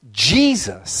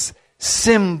Jesus,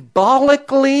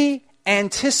 symbolically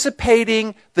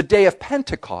anticipating the day of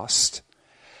Pentecost.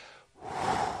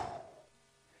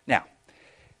 Now,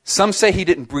 some say he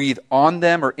didn't breathe on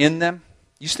them or in them.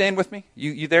 You staying with me?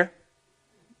 You there?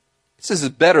 This is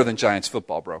better than Giants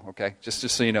football, bro, okay? Just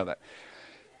so you know that.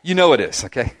 You know it is,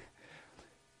 okay?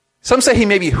 Some say he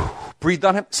maybe breathed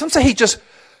on him. Some say he just...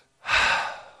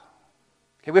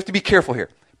 Okay, we have to be careful here.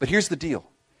 But here's the deal.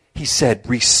 He said,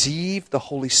 receive the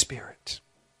Holy Spirit.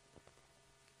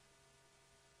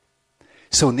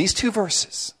 So in these two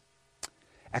verses,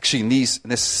 actually in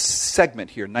this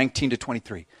segment here, 19 to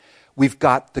 23, we've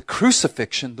got the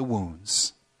crucifixion, the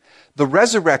wounds, the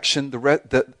resurrection,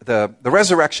 the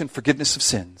resurrection, forgiveness of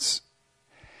sins,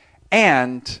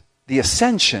 and the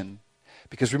ascension,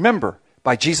 because remember,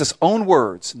 by Jesus' own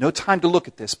words, no time to look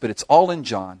at this, but it's all in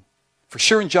John. For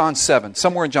sure in John 7.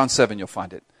 Somewhere in John 7 you'll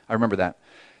find it. I remember that.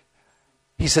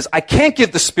 He says, I can't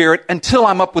give the Spirit until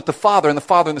I'm up with the Father, and the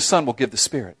Father and the Son will give the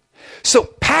Spirit. So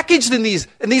packaged in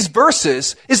these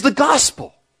verses is the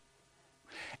gospel.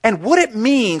 And what it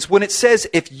means when it says,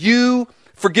 if you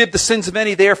forgive the sins of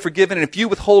any, they are forgiven, and if you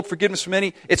withhold forgiveness from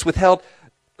any, it's withheld.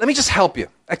 Let me just help you.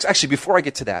 Actually, before I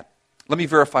get to that, let me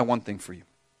verify one thing for you.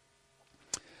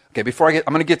 Okay,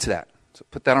 I'm going to get to that. So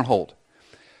put that on hold.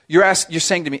 You're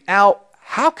saying to me, Al,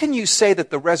 how can you say that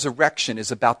the resurrection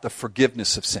is about the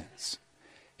forgiveness of sins?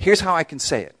 Here's how I can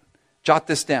say it. Jot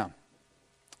this down.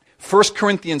 1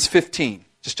 Corinthians 15.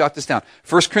 Just jot this down.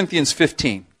 1 Corinthians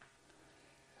 15,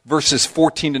 verses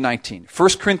 14 to 19. 1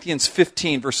 Corinthians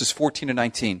 15, verses 14 to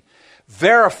 19.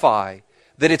 Verify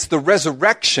that it's the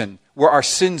resurrection where our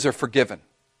sins are forgiven.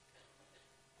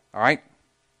 All right?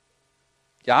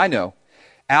 Yeah, I know.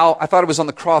 Al, I thought it was on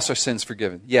the cross our sins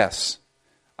forgiven. Yes.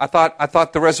 I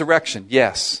thought the resurrection.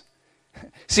 Yes.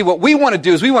 See, what we want to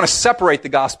do is we want to separate the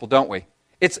gospel, don't we?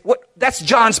 That's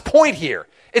John's point here.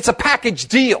 It's a package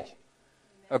deal.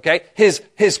 Okay?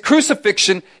 His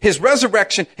crucifixion, his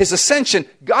resurrection, his ascension,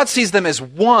 God sees them as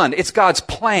one. It's God's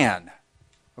plan.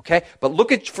 Okay? But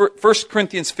look at 1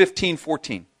 Corinthians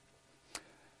 15:14.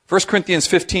 1 Corinthians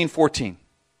 15:14.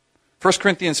 1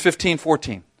 Corinthians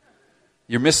 15:14.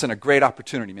 You're missing a great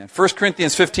opportunity, man. 1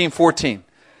 Corinthians 15:14.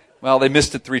 Well, they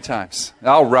missed it 3 times.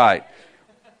 All right.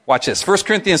 Watch this. 1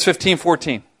 Corinthians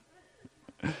 15:14.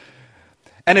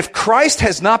 And if Christ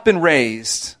has not been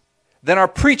raised, then our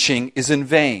preaching is in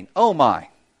vain. Oh my.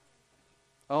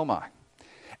 Oh my.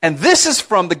 And this is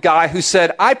from the guy who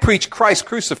said, I preach Christ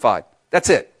crucified. That's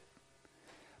it.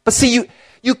 But see,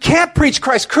 you can't preach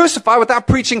Christ crucified without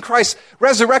preaching Christ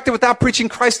resurrected, without preaching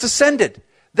Christ ascended.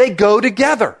 They go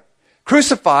together.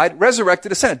 Crucified,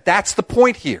 resurrected, ascended. That's the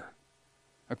point here.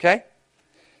 Okay?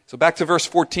 So back to verse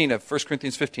 14 of 1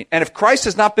 Corinthians 15. And if Christ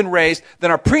has not been raised,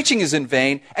 then our preaching is in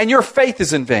vain, and your faith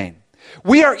is in vain.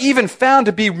 We are even found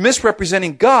to be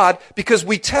misrepresenting God because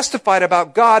we testified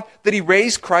about God that he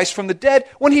raised Christ from the dead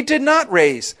when he did not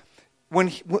raise,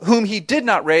 whom he did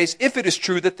not raise, if it is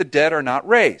true that the dead are not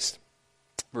raised.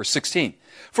 Verse 16.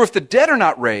 For if the dead are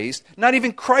not raised, not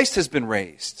even Christ has been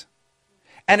raised.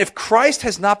 And if Christ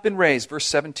has not been raised, verse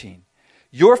 17,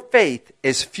 your faith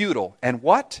is futile. And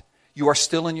what? You are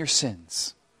still in your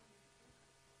sins.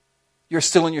 You're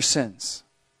still in your sins.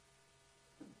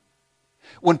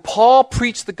 When Paul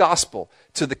preached the gospel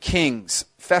to the kings,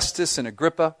 Festus and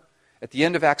Agrippa, at the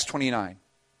end of Acts 29,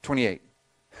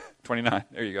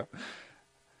 there you go.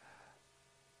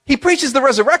 He preaches the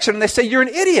resurrection and they say, you're an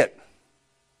idiot.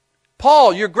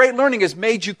 Paul, your great learning has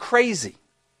made you crazy. He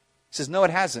says, no, it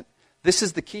hasn't. This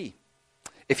is the key.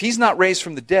 If he's not raised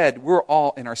from the dead, we're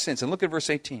all in our sins. And look at verse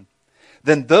 18.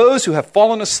 Then those who have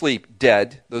fallen asleep,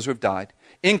 dead, those who have died,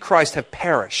 in Christ have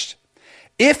perished.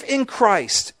 If in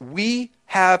Christ we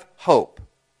have hope,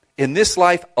 in this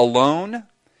life alone,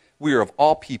 we are of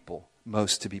all people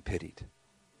most to be pitied.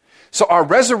 So our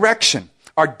resurrection,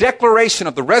 our declaration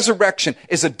of the resurrection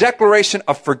is a declaration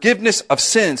of forgiveness of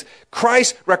sins.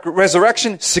 Christ's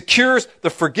resurrection secures the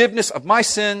forgiveness of my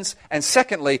sins. And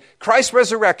secondly, Christ's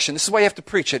resurrection, this is why you have to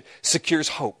preach it, secures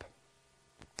hope.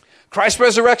 Christ's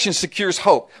resurrection secures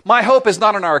hope. My hope is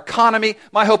not in our economy.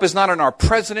 My hope is not in our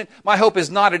president. My hope is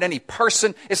not in any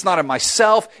person. It's not in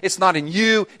myself. It's not in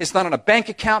you. It's not in a bank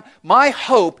account. My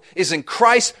hope is in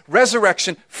Christ's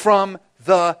resurrection from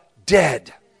the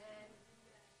dead.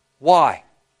 Why?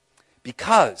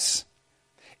 Because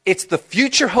it's the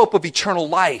future hope of eternal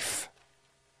life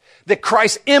that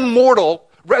Christ's immortal,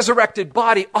 resurrected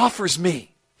body offers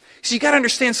me. So you got to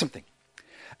understand something.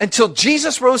 Until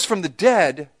Jesus rose from the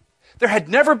dead, there had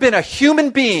never been a human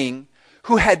being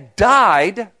who had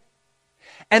died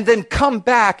and then come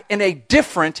back in a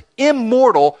different,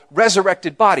 immortal,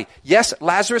 resurrected body. Yes,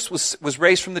 Lazarus was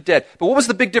raised from the dead. But what was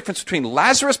the big difference between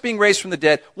Lazarus being raised from the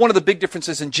dead? One of the big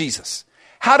differences in Jesus.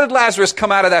 How did Lazarus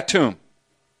come out of that tomb?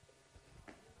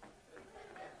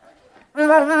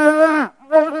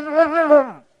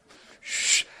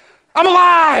 Shh, I'm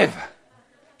alive!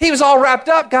 He was all wrapped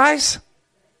up, guys.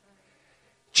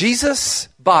 Jesus'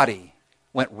 body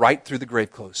went right through the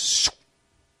grave clothes.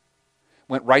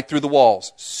 Went right through the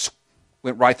walls.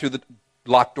 Went right through the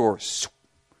locked doors.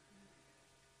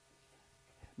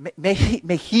 May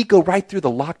he go right through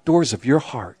the locked doors of your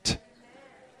heart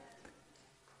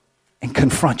and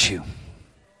confront you.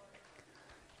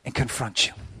 And confront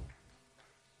you.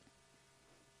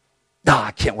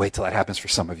 I can't wait till that happens for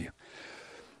some of you.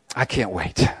 I can't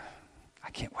wait. I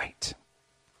can't wait.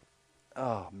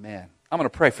 Oh, man. I'm going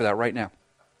to pray for that right now.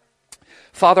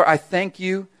 Father, I thank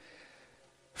you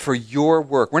for your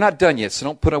work. We're not done yet, so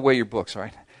don't put away your books, all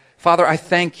right? Father, I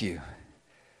thank you.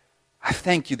 I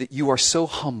thank you that you are so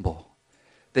humble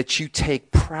that you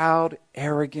take proud,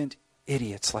 arrogant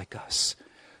idiots like us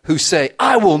who say,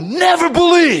 I will never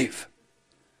believe.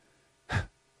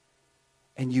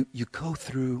 And you go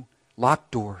through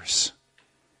locked doors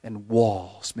and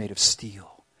walls made of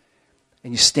steel.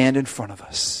 And you stand in front of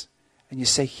us and you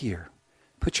say, here,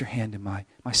 put your hand in my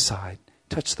side.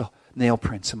 Touch the nail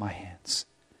prints in my hands.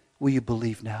 Will you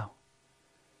believe now?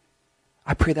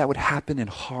 I pray that would happen in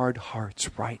hard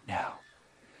hearts right now.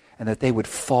 And that they would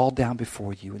fall down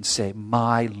before you and say,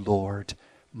 my Lord,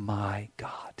 my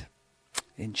God.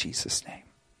 In Jesus' name.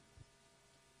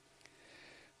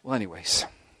 Well, anyways.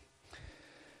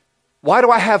 Why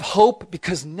do I have hope?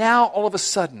 Because now all of a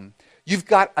sudden, You've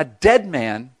got a dead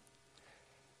man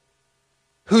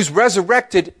who's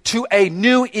resurrected to a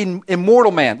new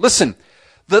immortal man. Listen,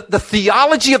 the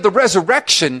theology of the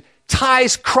resurrection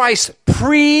ties Christ's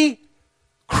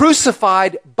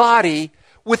pre-crucified body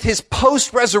with his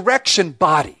post-resurrection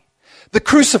body.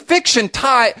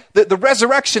 The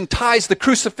resurrection ties the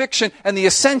crucifixion and the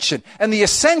ascension. And the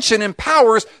ascension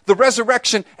empowers the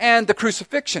resurrection and the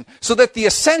crucifixion. So that the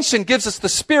ascension gives us the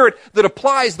Spirit that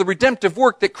applies the redemptive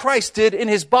work that Christ did in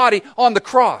his body on the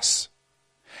cross.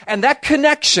 And that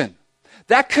connection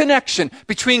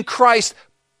between Christ's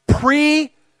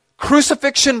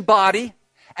pre-crucifixion body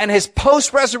and his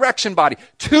post-resurrection body,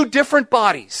 two different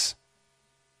bodies,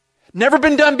 never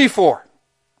been done before.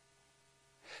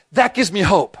 That gives me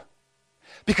hope.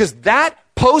 Because that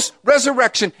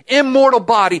post-resurrection immortal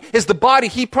body is the body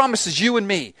he promises you and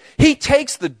me. He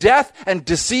takes the death and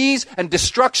disease and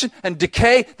destruction and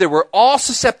decay that we're all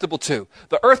susceptible to.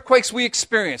 The earthquakes we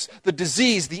experience, the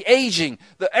disease, the aging,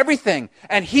 everything.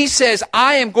 And he says,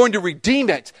 I am going to redeem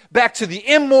it back to the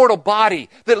immortal body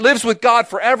that lives with God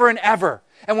forever and ever.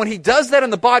 And when he does that in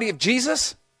the body of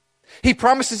Jesus, he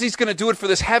promises he's going to do it for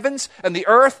this heavens and the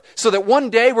earth so that one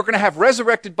day we're going to have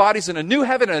resurrected bodies in a new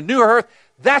heaven and a new earth.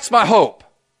 That's my hope.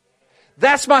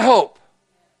 That's my hope.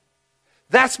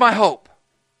 That's my hope.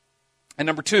 And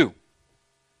number two,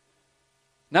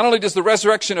 not only does the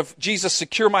resurrection of Jesus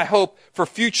secure my hope for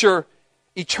future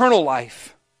eternal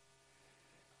life,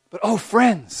 but oh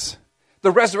friends,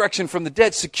 the resurrection from the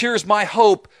dead secures my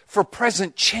hope for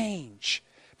present change.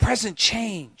 Present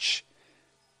change.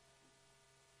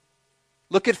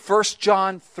 Look at 1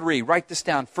 John 3. Write this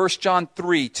down. 1 John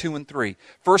 3, 2 and 3.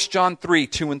 1 John 3,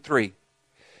 2 and 3.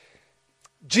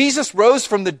 Jesus rose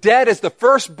from the dead as the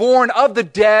firstborn of the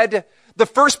dead, the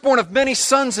firstborn of many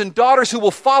sons and daughters who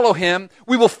will follow him.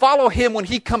 We will follow him when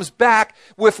he comes back.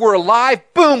 If we're alive,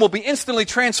 boom, we'll be instantly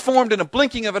transformed in a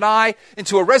blinking of an eye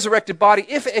into a resurrected body.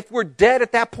 If we're dead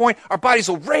at that point, our bodies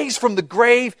will raise from the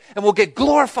grave and we'll get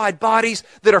glorified bodies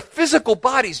that are physical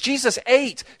bodies. Jesus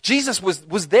ate. Jesus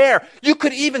was there. You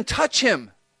could even touch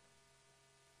him.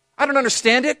 I don't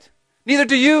understand it. Neither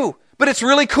do you. But it's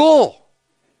really cool.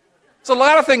 There's a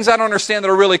lot of things I don't understand that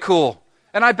are really cool.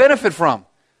 And I benefit from.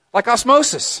 Like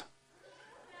osmosis.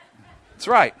 That's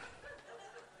right.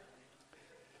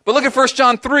 But look at 1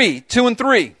 John 3, 2 and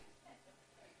 3.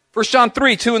 1 John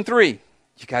 3, 2 and 3.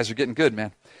 You guys are getting good,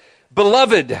 man.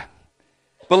 Beloved,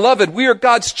 we are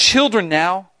God's children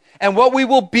now, and what we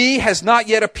will be has not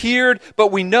yet appeared,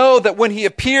 but we know that when he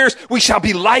appears, we shall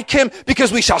be like him,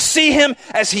 because we shall see him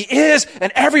as he is,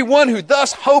 and everyone who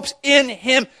thus hopes in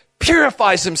him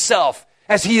purifies himself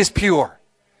as he is pure.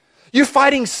 You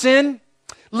fighting sin?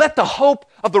 Let the hope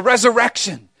of the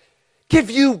resurrection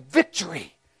give you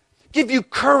victory, give you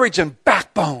courage and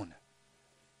backbone.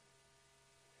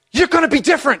 You're going to be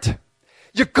different.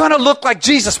 You're going to look like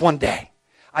Jesus one day.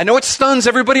 I know it stuns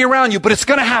everybody around you, but it's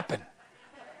going to happen.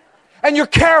 And your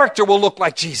character will look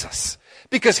like Jesus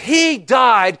because he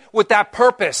died with that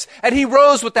purpose and he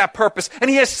rose with that purpose and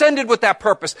he ascended with that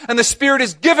purpose and the Spirit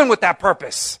is given with that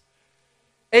purpose.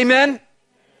 Amen?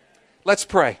 Let's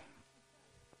pray.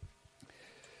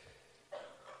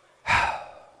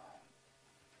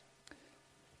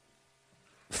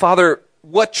 Father,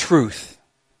 what truth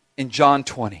in John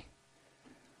 20?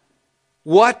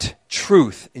 What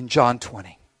truth in John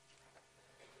 20?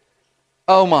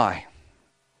 Oh my.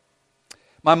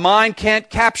 My mind can't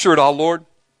capture it all, Lord.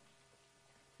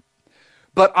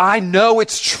 But I know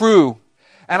it's true.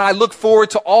 And I look forward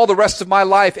to all the rest of my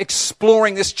life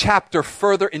exploring this chapter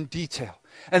further in detail.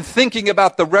 And thinking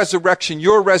about the resurrection,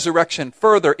 your resurrection,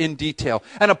 further in detail.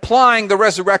 And applying the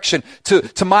resurrection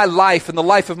to my life and the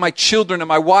life of my children and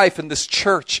my wife and this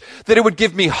church. That it would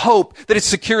give me hope. That it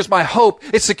secures my hope.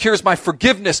 It secures my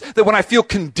forgiveness. That when I feel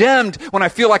condemned, when I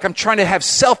feel like I'm trying to have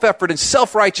self-effort and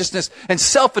self-righteousness and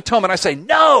self-atonement, I say,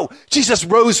 no, Jesus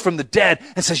rose from the dead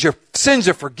and says, your sins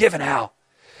are forgiven, Al.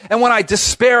 And when I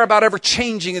despair about ever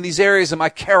changing in these areas of my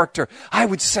character, I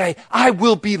would say, I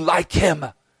will be like him.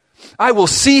 I will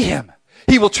see him.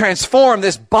 He will transform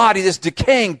this body, this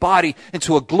decaying body,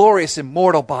 into a glorious,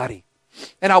 immortal body.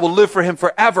 And I will live for him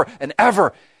forever and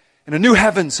ever in a new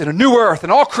heavens and a new earth.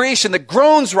 And all creation that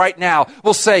groans right now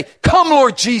will say, come,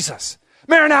 Lord Jesus.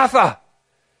 Maranatha.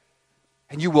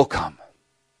 And you will come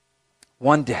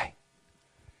one day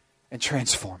and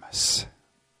transform us.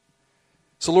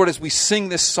 So, Lord, as we sing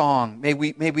this song, may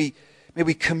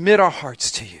we commit our hearts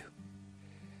to you.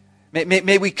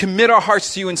 May we commit our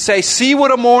hearts to you and say, see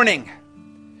what a morning,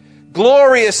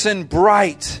 glorious and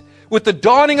bright, with the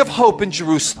dawning of hope in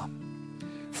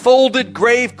Jerusalem. Folded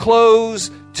grave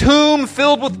clothes, tomb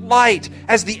filled with light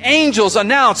as the angels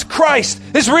announce Christ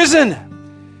is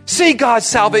risen. See God's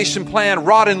salvation plan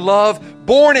wrought in love,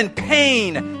 born in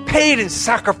pain, paid in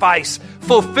sacrifice,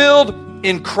 fulfilled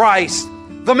in Christ,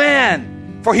 the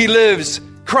man, for he lives.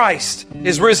 Christ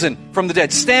is risen from the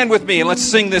dead. Stand with me and let's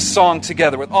sing this song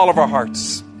together with all of our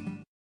hearts.